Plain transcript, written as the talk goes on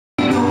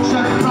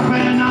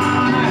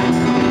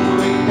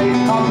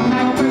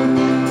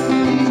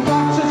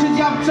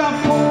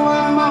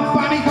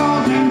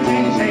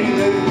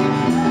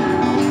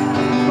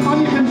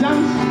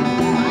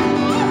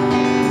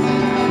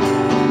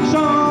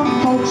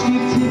Folks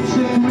give tips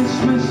at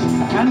Christmas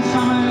and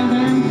some of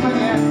them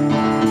forget.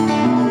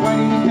 When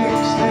he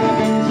picks their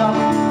bins up,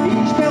 he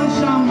spills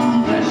some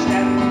on the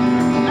step.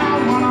 Now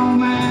one old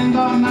man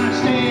got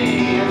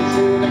nasty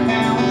into the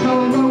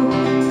council road.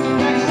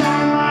 Next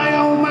time my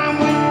old man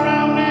went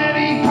round there,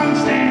 he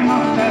punched him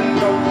off the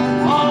throat.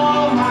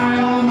 Oh,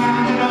 my old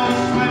man's a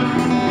dustman,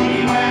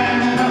 he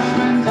wears a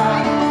dustman's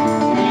hat.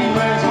 He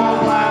wears old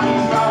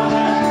blouse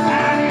trousers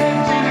and he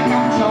lives in a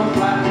council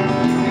flat.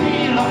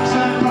 He looks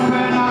a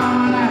proper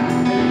nana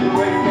in a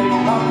great big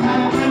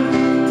hobnail boot.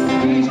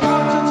 He's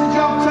got such a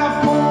job to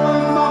pull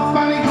them up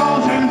and he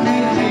calls them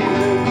Daisy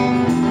Blue.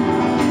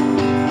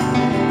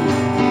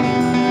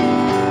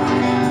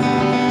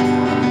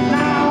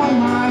 Now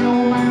my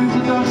old man's a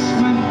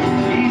dustman,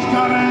 he's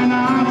got an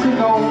hour to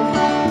go.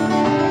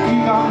 He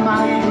got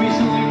married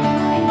recently,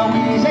 though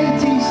he's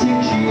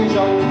 86 years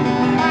old.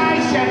 I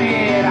said,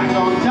 here, hang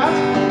on, Dad,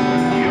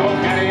 you're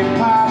getting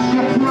past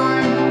your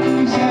prime.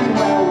 He said,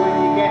 well, when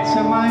you get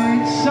to my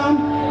age, son,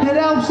 it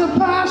helps to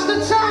pass the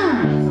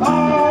time.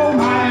 Oh,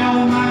 my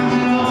old man's a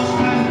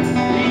dustman,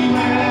 he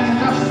wears a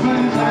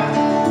dustman's hat.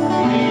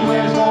 He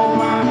wears old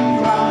brown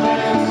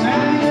trousers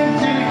and he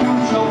lives in a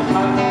council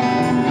flat.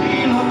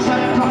 He looks a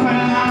proper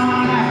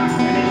nana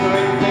in his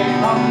great big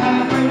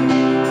hobnail boot.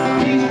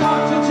 He's got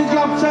such a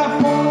job to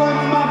pull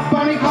them up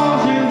and he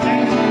calls him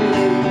Daisy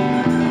Blue.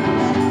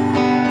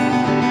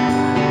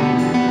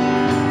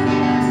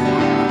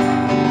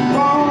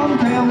 One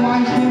day a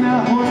wife's in a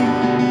hurry,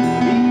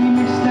 he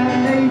missed a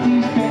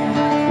lady's bit.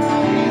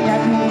 He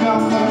hadn't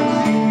gone but a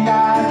few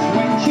yards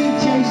when she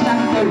chased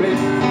after him.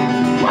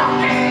 What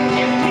game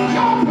you think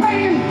you're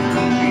playing?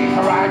 She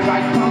arrived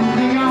right from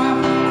the yard.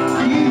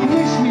 You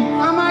miss me,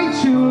 am I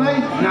too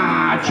late?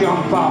 Nah,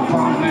 jump up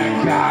on the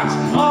cart.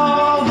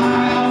 Oh,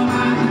 my old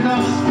man's a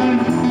dustman,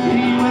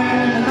 he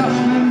wears a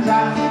dustman's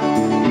hat.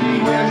 He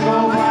wears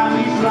old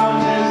brownie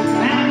trousers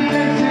and he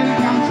lives in a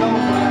council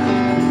flat.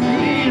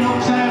 He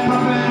looks a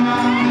proper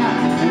nana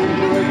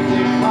in a great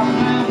big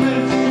hobnail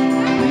boot.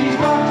 He's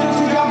got just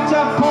a job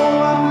to pull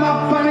them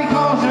up and he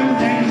calls them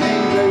Daisy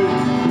Blue.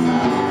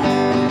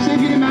 See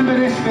if you remember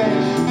this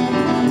finish.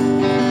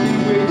 See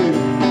if we do.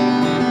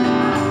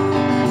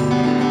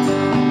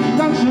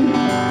 Dancing.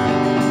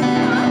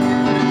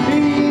 He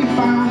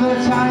found a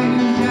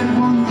tiger's head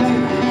one day,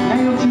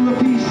 nailed to a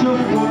piece of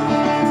wood.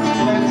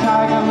 The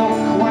tiger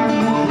looked when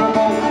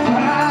miserable,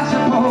 but I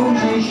suppose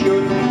he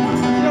should.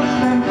 Just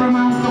then from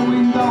out the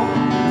window,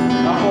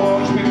 the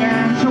horse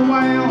began to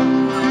wail.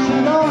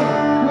 Said,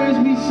 oh, where's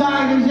me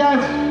tiger's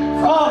head?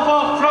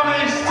 Oh,